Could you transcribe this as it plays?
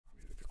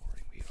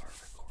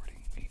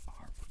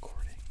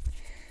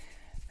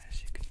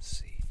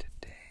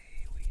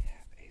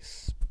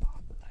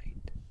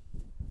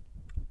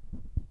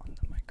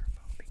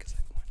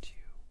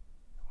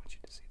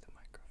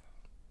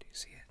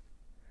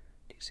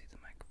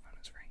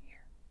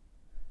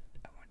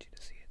want you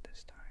to see it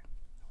this time.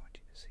 I want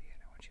you to see it.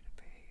 I want you to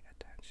pay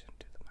attention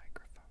to the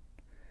microphone.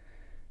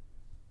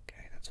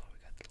 Okay, that's why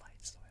we got the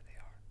lights the way they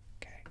are.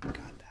 Okay, we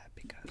got that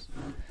because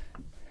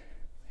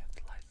we have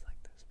the lights like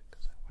this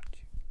because I want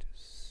you to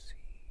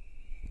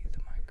see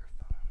the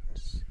microphone.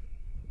 See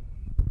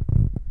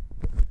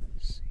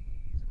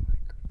the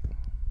microphone.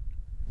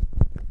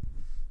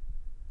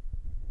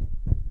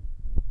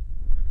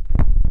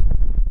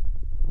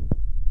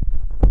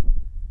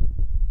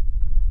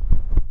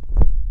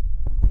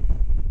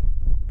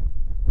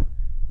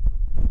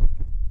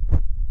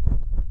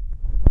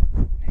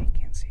 Now you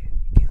can't see it.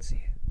 You can't see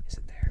it. Is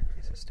it there?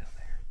 Is it still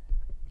there?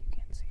 You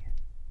can't see it.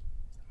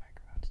 Is the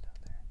microphone still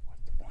there?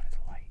 What's the point of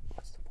the light?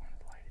 What's the point of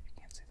the light if you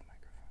can't see the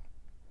microphone?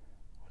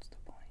 What's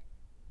the point?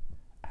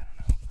 I don't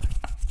know.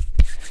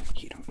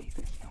 You don't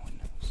either. No one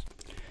knows.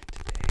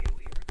 Today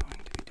we are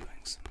going to be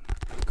doing some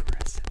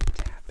aggressive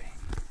tapping,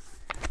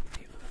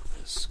 maybe a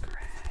little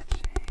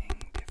scratching,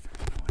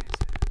 different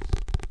noises,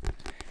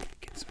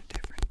 get some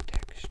different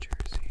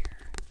textures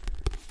here.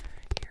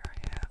 Here I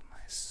have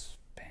my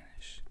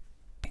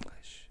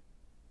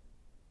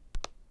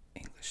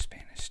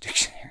English-Spanish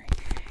dictionary.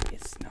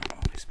 It's not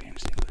only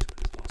Spanish-English, but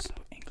it's also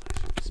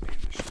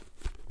English-Spanish.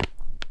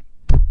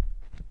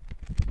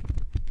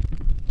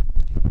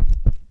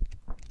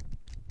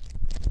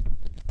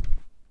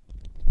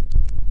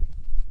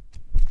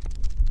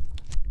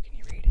 Can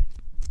you read it?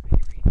 Are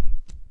you reading?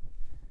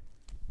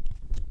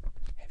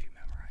 Have you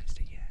memorized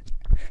it yet?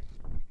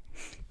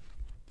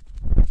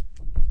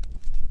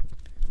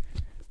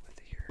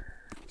 Whether you're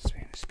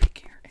Spanish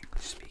speaking or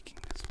English speaking,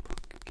 this book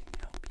can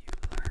help you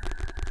learn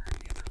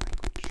the other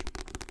language.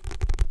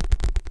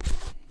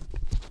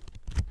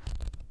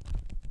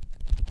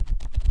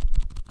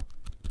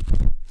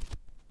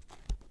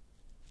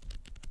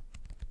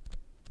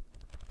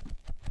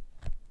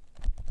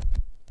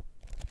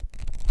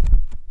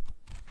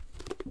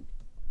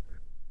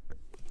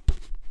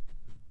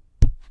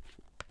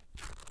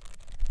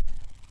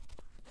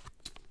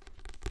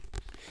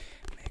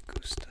 Me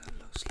gusta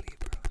los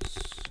libros.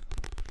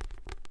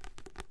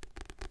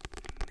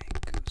 Me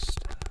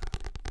gusta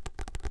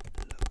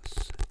los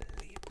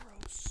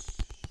libros.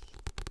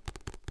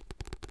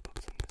 The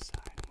book's on this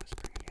side, I'm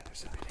whispering on the other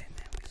side, and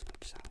then we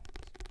switch sides.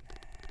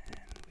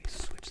 And we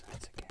switch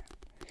sides again.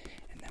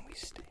 And then we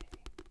stay.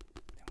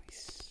 Then we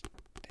stay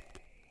a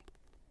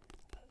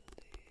little bit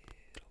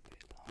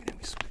longer. Then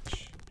we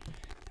switch. Then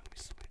we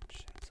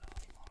switch. That's all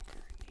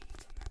longer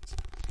needs on that side.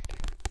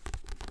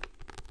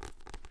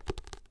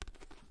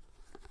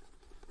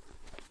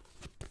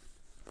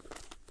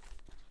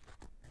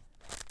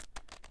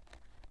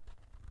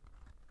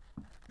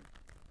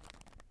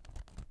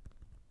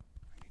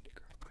 I need to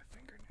grow my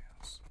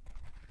fingernails.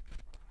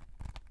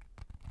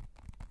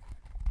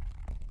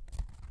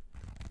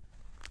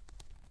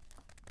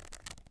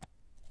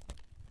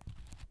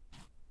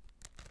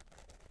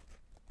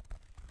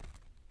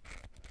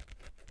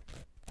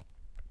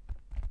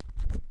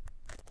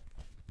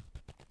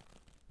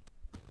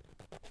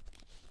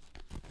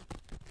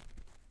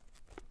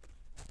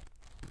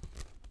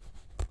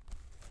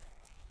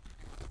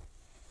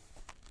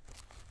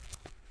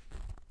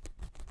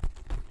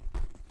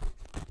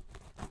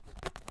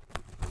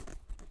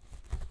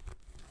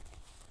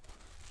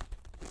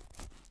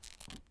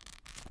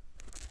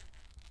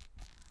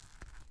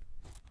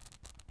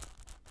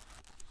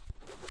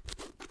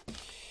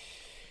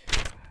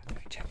 Let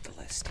me check the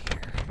list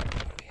here. What do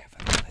we have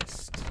on the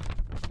list?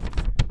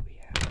 We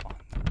have on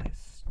the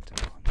list.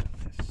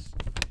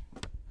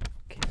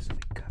 Okay, so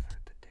we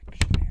covered the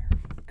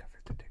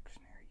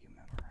dictionary. You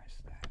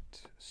memorized that.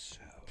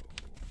 So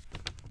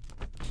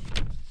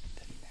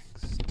the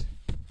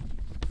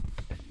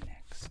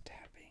next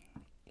tapping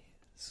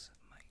is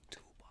my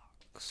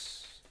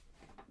toolbox.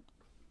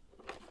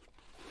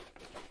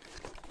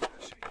 I'll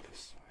show you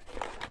this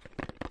one.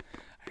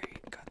 I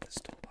got this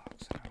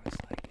toolbox when I was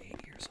like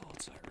 8 years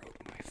old, so I wrote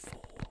my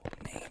full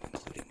name,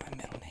 including my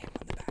middle name,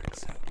 on the back.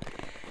 So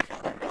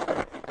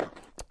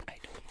I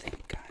don't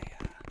think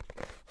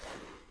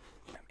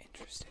I'm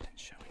interested in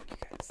showing you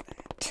guys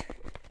that.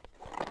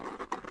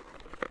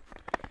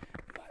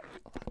 But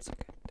lots of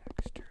good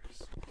textures.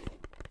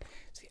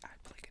 See, I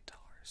play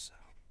guitar, so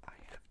I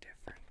have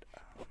different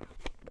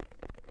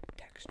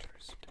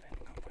textures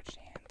depending on which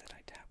hand that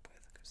I tap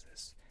with, because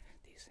this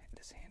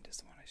hand is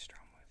the one I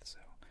strum with, so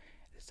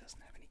this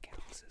doesn't have any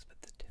calluses,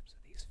 but the tips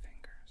of these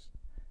fingers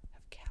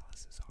have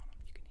calluses on them.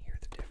 You can hear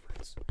the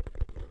difference.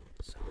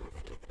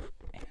 Soft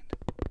and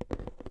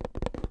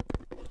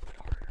a little bit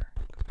harder,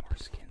 more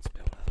skin's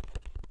built up.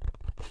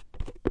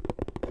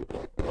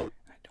 And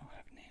I don't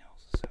have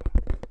nails, so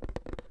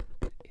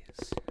it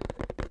is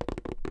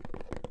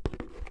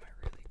my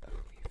really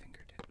ugly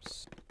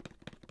fingertips.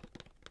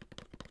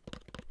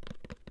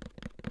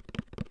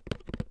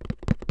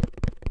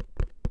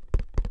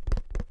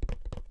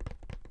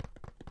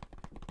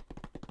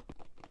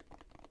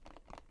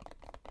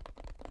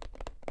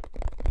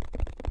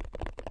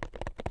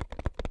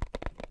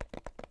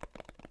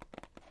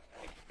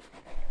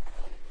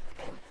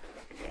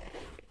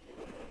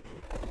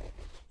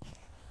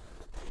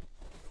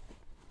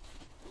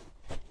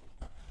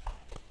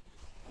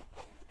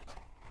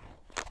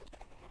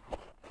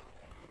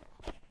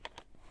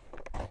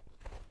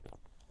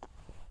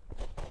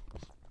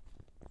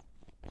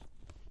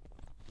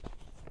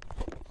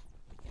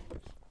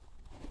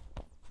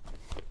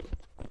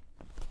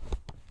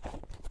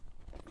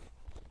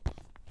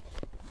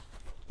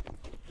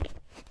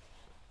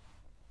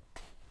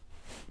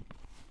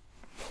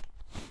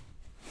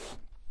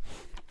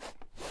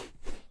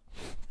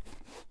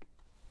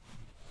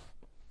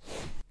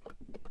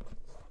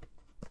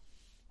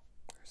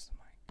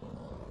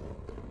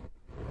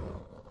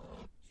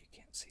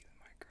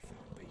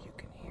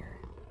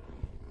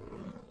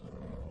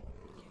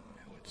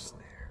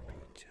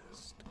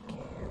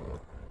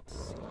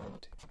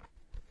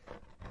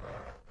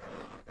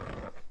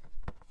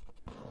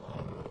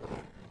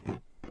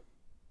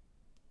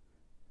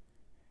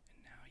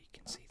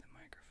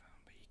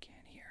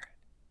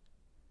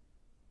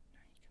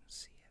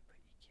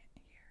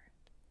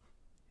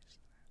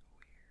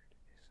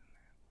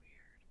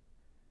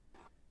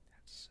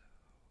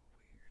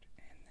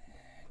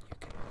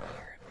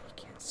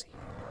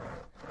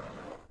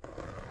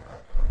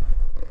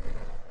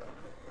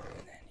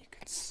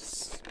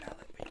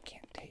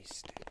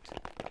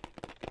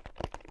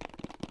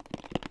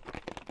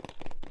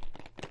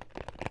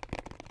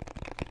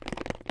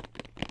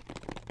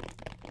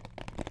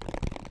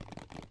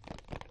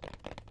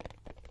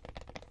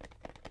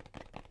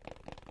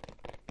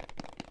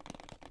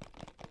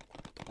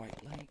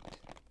 white light.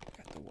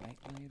 Got the white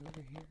light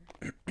over here.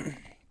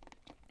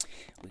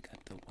 We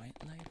got the white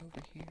light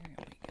over here,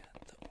 and we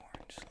got the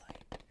orange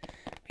light.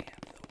 We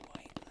have the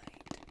white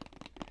light,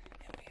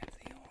 and we have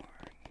the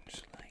orange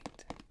light.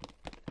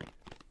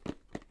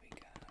 We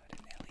got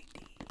an LED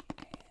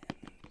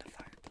and the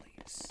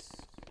fireplace.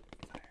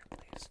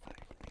 Fireplace,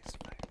 fireplace,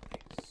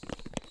 fireplace.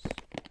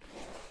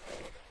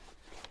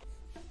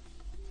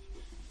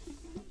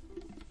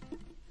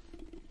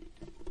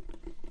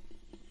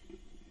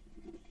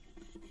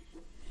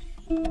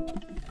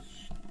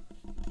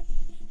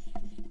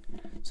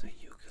 So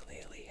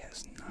ukulele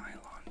has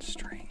nylon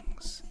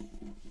strings,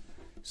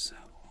 so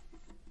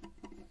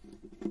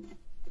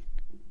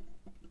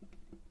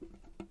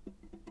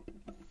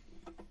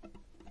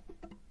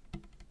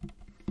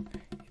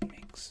it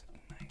makes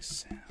a nice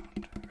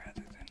sound rather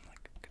than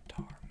like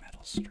guitar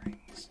metal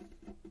strings.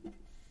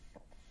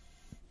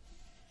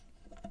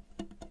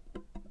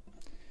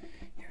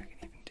 Here I can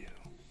even do,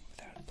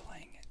 without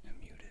playing it,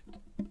 muted.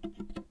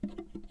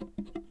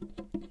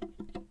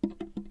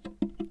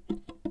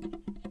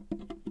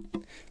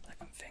 Like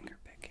I'm finger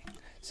picking,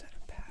 set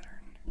a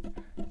pattern.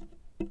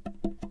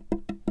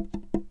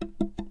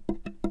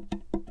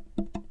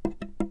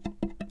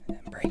 And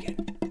then break it.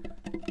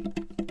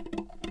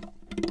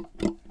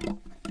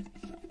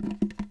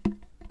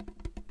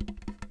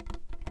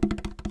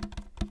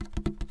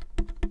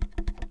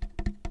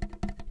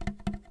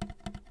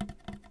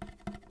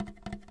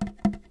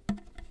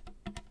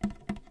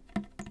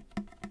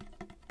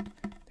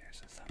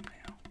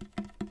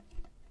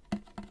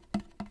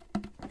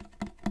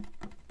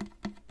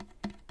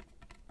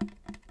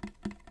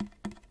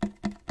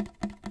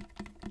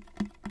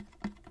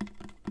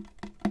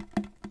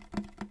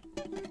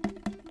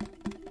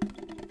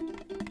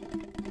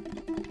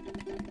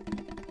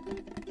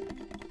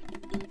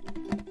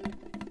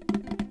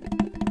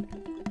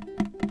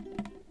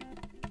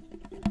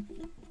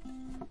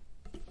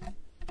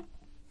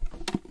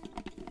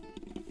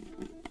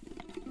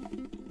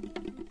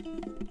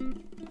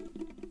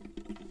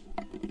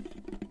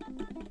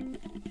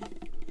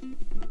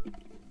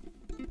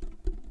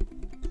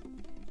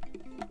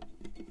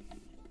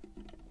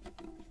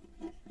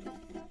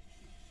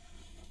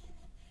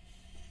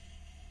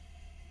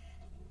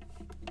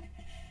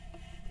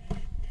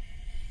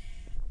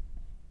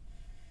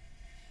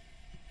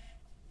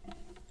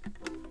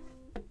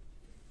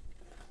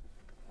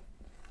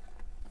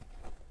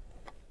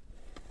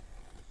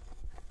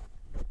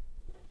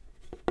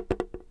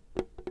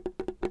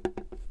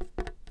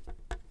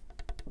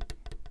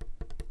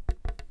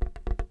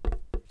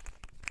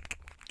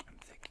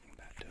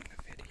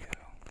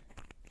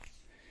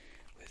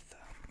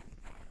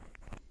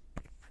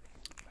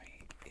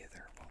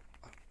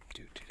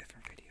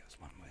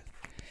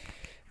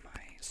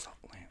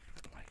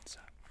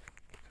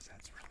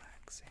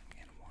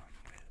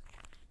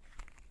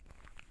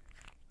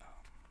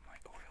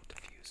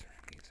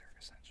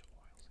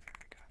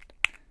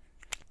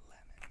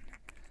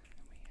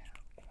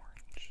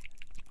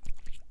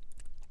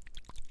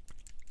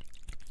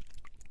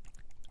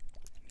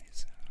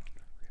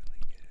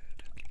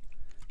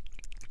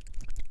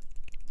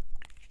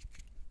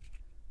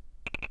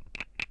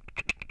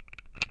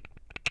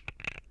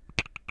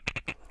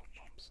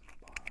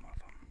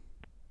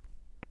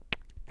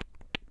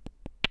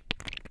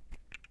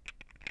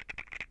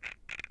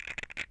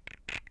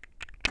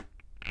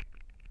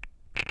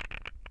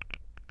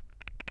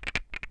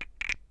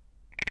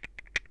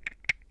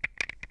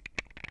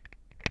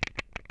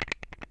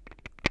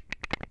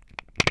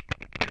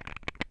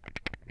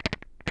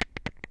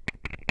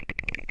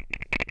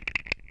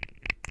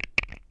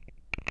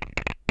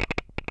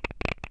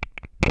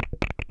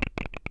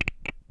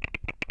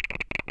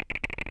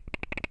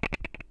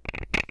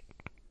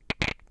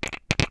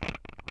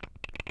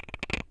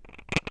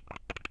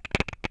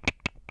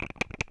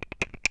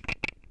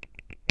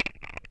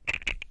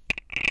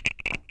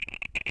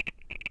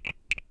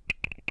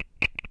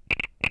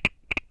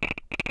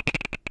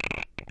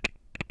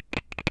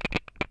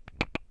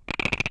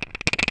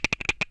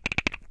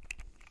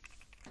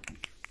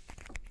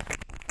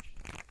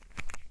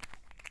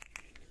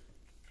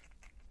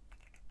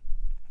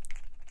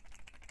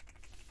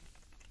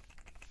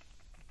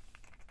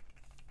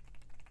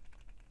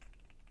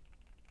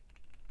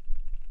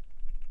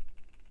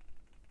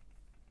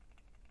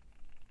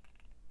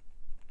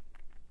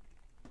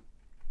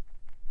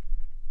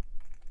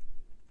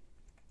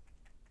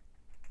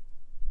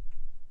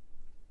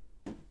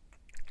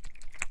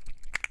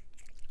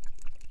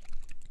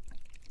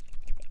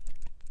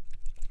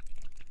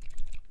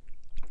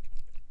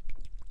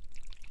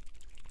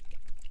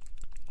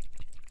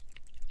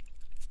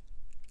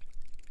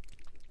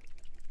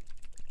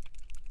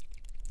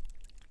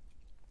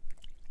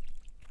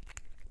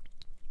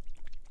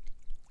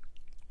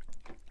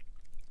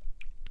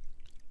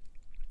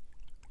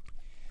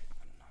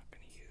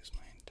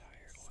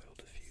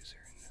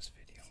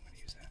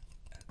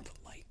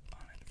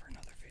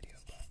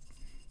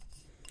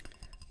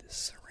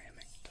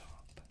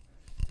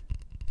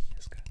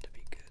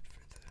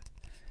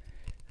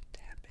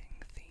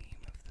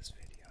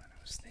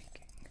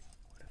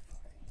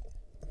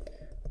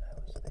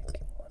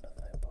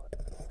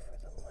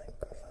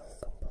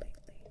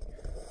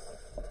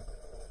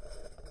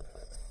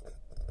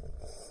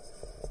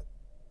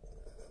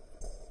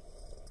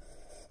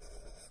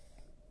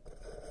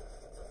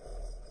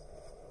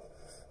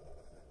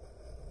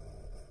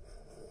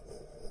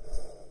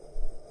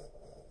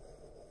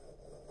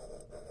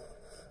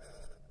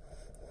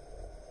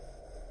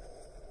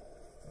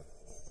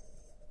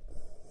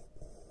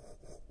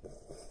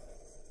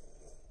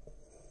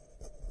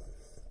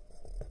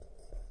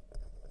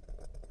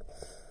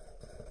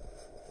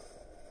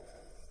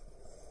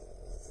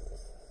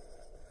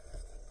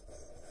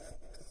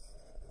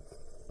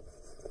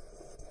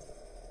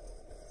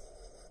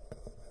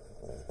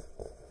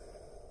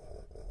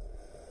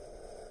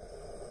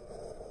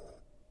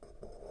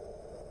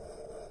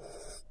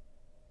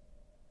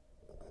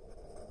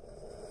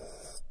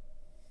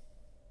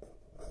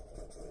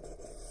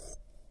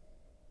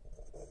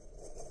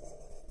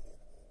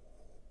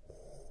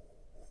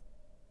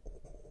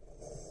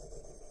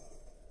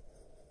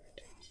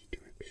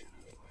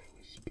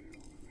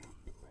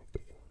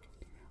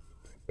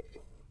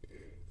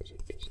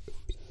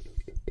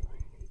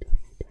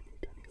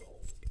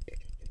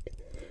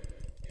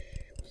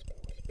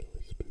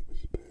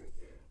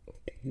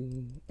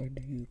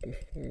 do you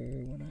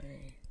prefer when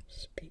I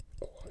speak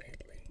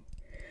quietly?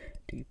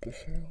 Do you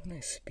prefer when I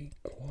speak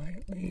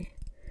quietly?